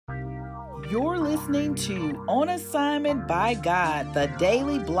You're listening to On Assignment by God, the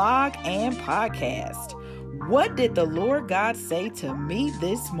daily blog and podcast. What did the Lord God say to me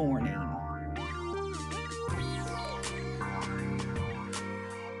this morning?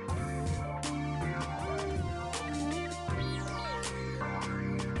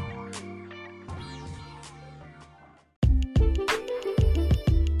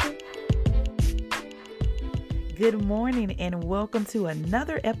 Good morning and welcome to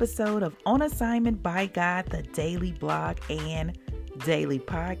another episode of On Assignment by God, the daily blog and daily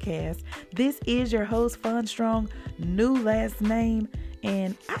podcast. This is your host, Fun Strong, new last name,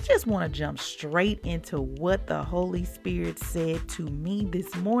 and I just want to jump straight into what the Holy Spirit said to me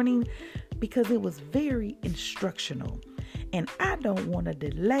this morning because it was very instructional and I don't want to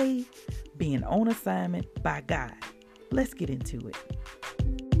delay being on assignment by God. Let's get into it.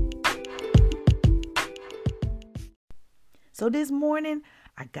 So this morning,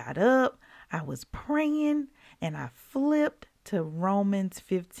 I got up, I was praying, and I flipped to Romans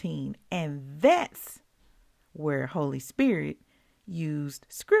 15. And that's where Holy Spirit used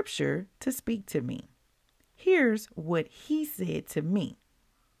scripture to speak to me. Here's what he said to me.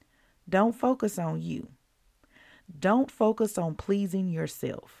 Don't focus on you. Don't focus on pleasing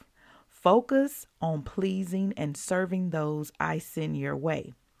yourself. Focus on pleasing and serving those I send your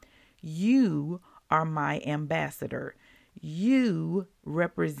way. You are my ambassador. You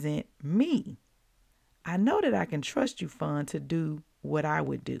represent me. I know that I can trust you, Fun, to do what I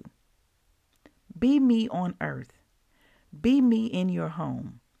would do. Be me on earth. Be me in your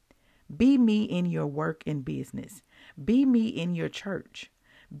home. Be me in your work and business. Be me in your church.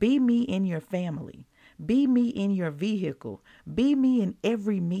 Be me in your family. Be me in your vehicle. Be me in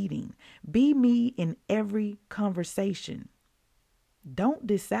every meeting. Be me in every conversation. Don't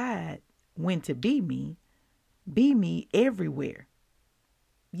decide when to be me. Be me everywhere.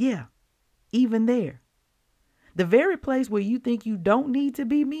 Yeah, even there. The very place where you think you don't need to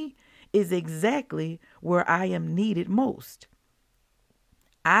be me is exactly where I am needed most.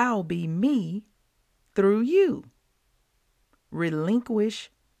 I'll be me through you. Relinquish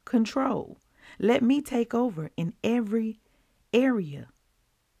control. Let me take over in every area.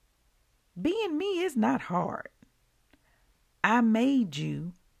 Being me is not hard. I made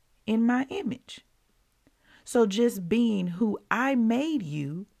you in my image. So just being who I made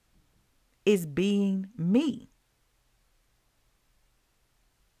you is being me.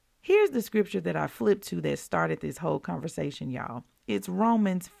 Here's the scripture that I flipped to that started this whole conversation, y'all. It's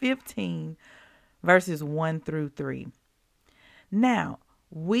Romans 15, verses 1 through 3. Now,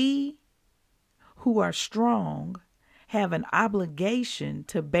 we who are strong have an obligation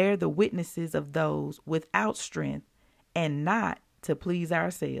to bear the witnesses of those without strength and not to please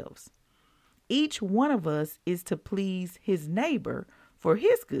ourselves. Each one of us is to please his neighbor for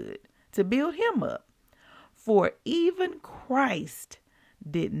his good, to build him up. For even Christ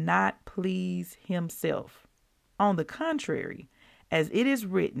did not please himself. On the contrary, as it is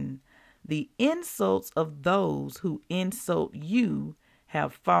written, the insults of those who insult you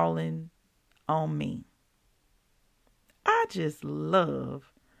have fallen on me. I just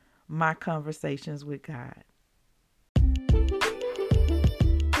love my conversations with God.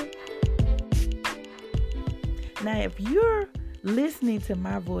 Now, if you're listening to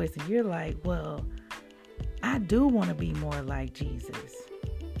my voice and you're like, well, I do want to be more like Jesus.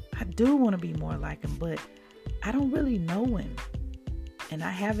 I do want to be more like him, but I don't really know him. And I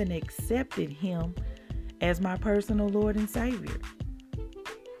haven't accepted him as my personal Lord and Savior.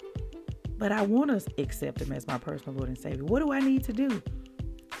 But I want to accept him as my personal Lord and Savior. What do I need to do?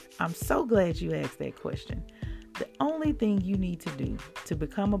 I'm so glad you asked that question. The only thing you need to do to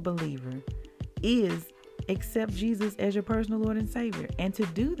become a believer is accept Jesus as your personal Lord and Savior. And to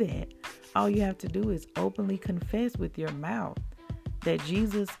do that, all you have to do is openly confess with your mouth that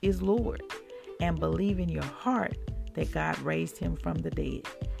Jesus is Lord and believe in your heart that God raised him from the dead.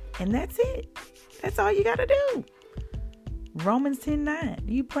 And that's it. That's all you got to do. Romans 10:9.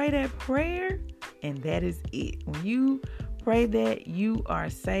 You pray that prayer and that is it. When you pray that, you are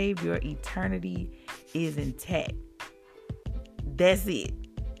saved. Your eternity is intact. That's it.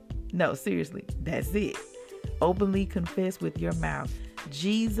 No, seriously, that's it. Openly confess with your mouth.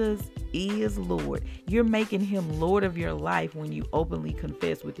 Jesus is Lord. You're making him Lord of your life when you openly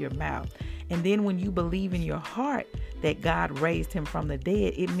confess with your mouth. And then when you believe in your heart that God raised him from the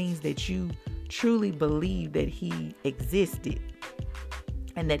dead, it means that you truly believe that he existed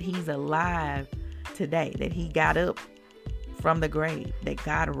and that he's alive today, that he got up from the grave, that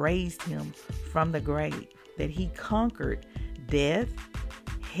God raised him from the grave, that he conquered death,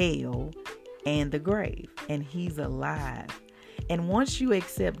 hell, and the grave, and he's alive. And once you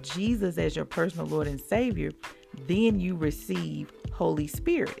accept Jesus as your personal Lord and Savior, then you receive Holy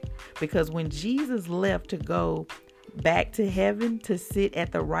Spirit. Because when Jesus left to go back to heaven to sit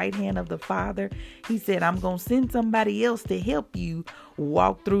at the right hand of the Father, he said, I'm going to send somebody else to help you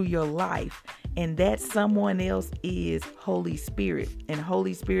walk through your life. And that someone else is Holy Spirit. And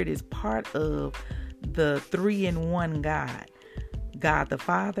Holy Spirit is part of the 3-in-1 God. God the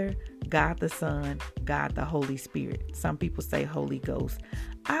Father, God the Son, God the Holy Spirit. Some people say Holy Ghost.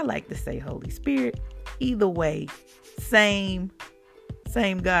 I like to say Holy Spirit. Either way, same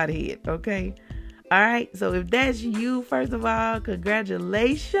Godhead, okay? All right, so if that's you, first of all,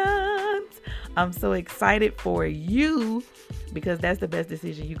 congratulations. I'm so excited for you because that's the best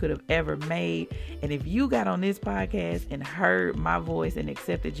decision you could have ever made. And if you got on this podcast and heard my voice and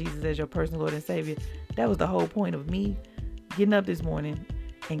accepted Jesus as your personal Lord and Savior, that was the whole point of me getting up this morning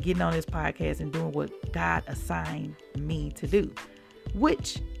and getting on this podcast and doing what God assigned me to do,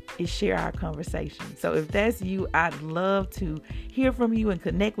 which is share our conversation. So if that's you, I'd love to hear from you and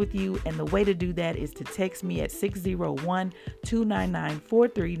connect with you. And the way to do that is to text me at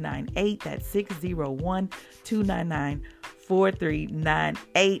 601-299-4398. That's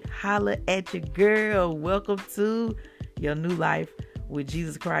 601-299-4398. Holla at your girl. Welcome to your new life with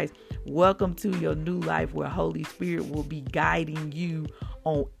Jesus Christ. Welcome to your new life where Holy Spirit will be guiding you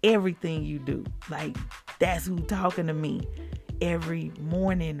on everything you do. Like, that's who talking to me every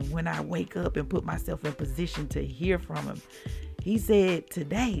morning when I wake up and put myself in position to hear from him. He said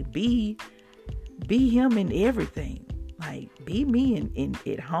today, be him in everything. Like, be me in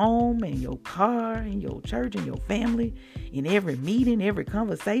at home, in your car, in your church, in your family, in every meeting, every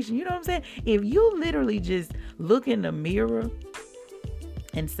conversation. You know what I'm saying? If you literally just look in the mirror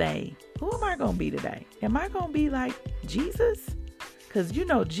and say, who am I going to be today? Am I going to be like Jesus? Because, you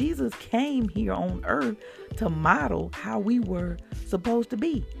know, Jesus came here on earth to model how we were supposed to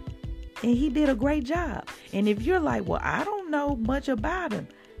be. And he did a great job. And if you're like, well, I don't know much about him,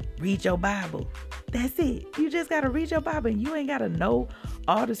 read your Bible. That's it. You just got to read your Bible, and you ain't got to know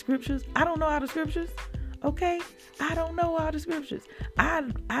all the scriptures. I don't know all the scriptures. Okay? I don't know all the scriptures. I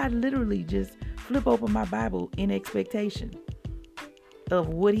literally just flip open my Bible in expectation of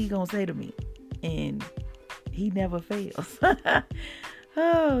what he gonna say to me. And he never fails.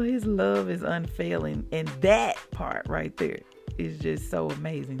 Oh, his love is unfailing. And that part right there is just so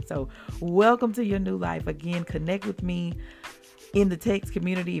amazing. So welcome to your new life. Again, connect with me in the text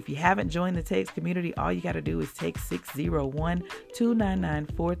community. If you haven't joined the text community, all you got to do is text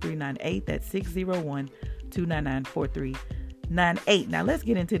 601-299-4398. That's 601-299-4398. Now let's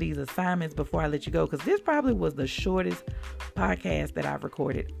get into these assignments before I let you go, because this probably was the shortest podcast that I've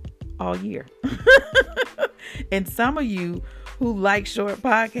recorded all year. And some of you who like short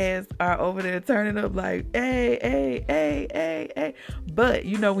podcasts are over there turning up like, hey. But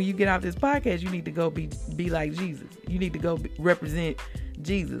you know, when you get off this podcast, you need to go be like Jesus. You need to go represent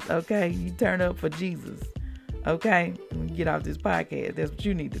Jesus. Okay. You turn up for Jesus. Okay. When you get off this podcast, that's what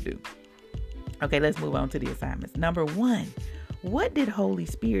you need to do. Okay. Let's move on to the assignments. Number 1, what did Holy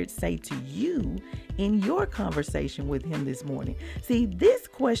Spirit say to you in your conversation with him this morning? See, this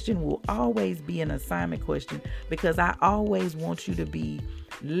question will always be an assignment question, because I always want you to be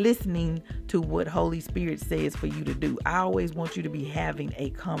listening to what Holy Spirit says for you to do. I always want you to be having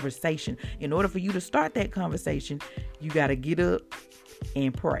a conversation. In order for you to start that conversation, you got to get up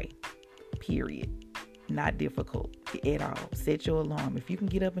and pray. Period. Not difficult at all. Set your alarm. If you can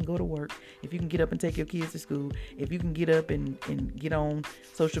get up and go to work, if you can get up and take your kids to school, if you can get up and get on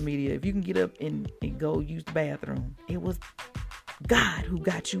social media, if you can get up and go use the bathroom, it was God who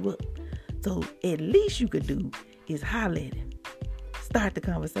got you up. So at least you could do is holler at him. Start the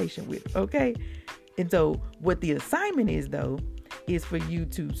conversation with him, okay? And so what the assignment is, though, is for you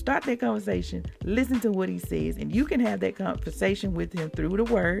to start that conversation, listen to what he says, and you can have that conversation with him through the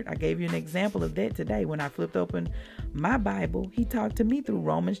word. I gave you an example of that today when I flipped open my Bible. He talked to me through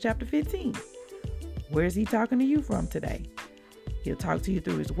Romans chapter 15. Where's he talking to you from today? He'll talk to you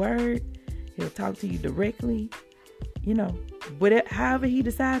through his word. He'll talk to you directly. You know, but however he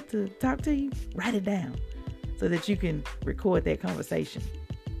decides to talk to you, write it down so that you can record that conversation.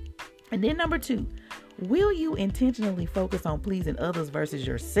 And then number 2, will you intentionally focus on pleasing others versus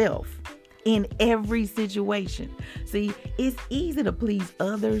yourself in every situation? See, it's easy to please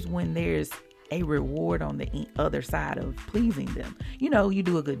others when there's a reward on the other side of pleasing them. You know, you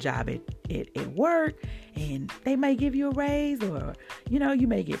do a good job at work and they may give you a raise, or, you know, you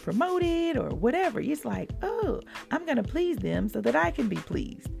may get promoted or whatever. It's like, oh, I'm going to please them so that I can be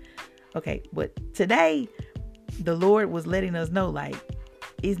pleased. Okay, but today the Lord was letting us know, like,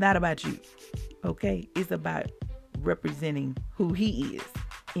 it's not about you. Okay, it's about representing who he is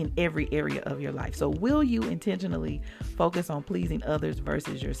in every area of your life. So will you intentionally focus on pleasing others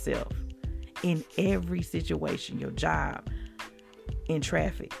versus yourself in every situation, your job, in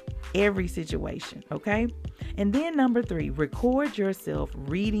traffic, every situation, okay? And then number 3, record yourself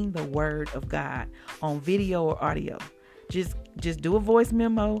reading the word of God on video or audio. Just do a voice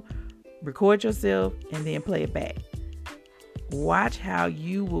memo, record yourself, and then play it back. Watch how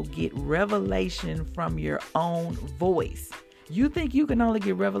you will get revelation from your own voice. You think you can only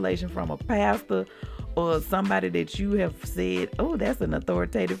get revelation from a pastor or somebody that you have said, oh, that's an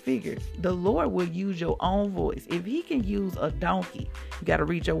authoritative figure. The Lord will use your own voice. If he can use a donkey, you got to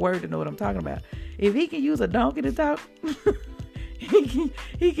read your word to know what I'm talking about. If he can use a donkey to talk,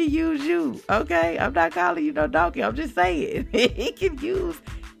 he can use you. Okay? I'm not calling you no donkey. I'm just saying he can use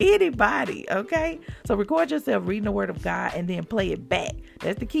anybody. Okay? So record yourself reading the word of God and then play it back.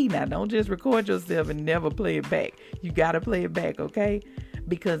 That's the key now. Don't just record yourself and never play it back. You got to play it back. Okay?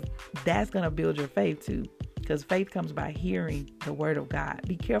 Because that's going to build your faith too. Because faith comes by hearing the word of God.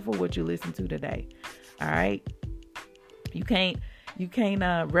 Be careful what you listen to today. All right? You can't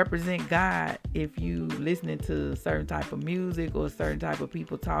represent God if you listening to certain type of music or certain type of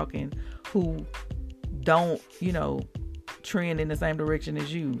people talking who don't, trend in the same direction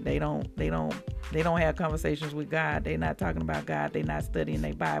as you. They don't have conversations with God. They're not talking about God. They're not studying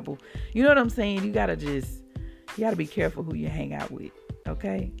their Bible. You know what I'm saying? You gotta be careful who you hang out with.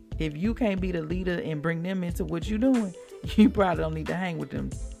 Okay? If you can't be the leader and bring them into what you're doing, you probably don't need to hang with them.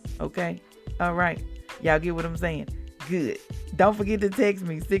 Okay? All right. Y'all get what I'm saying? Good. Don't forget to text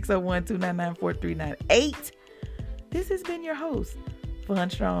me 601-299-4398. This has been your host, Fun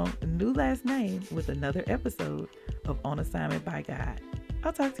Strong, new last name, with another episode of On Assignment by God.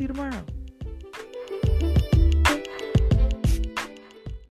 I'll talk to you tomorrow.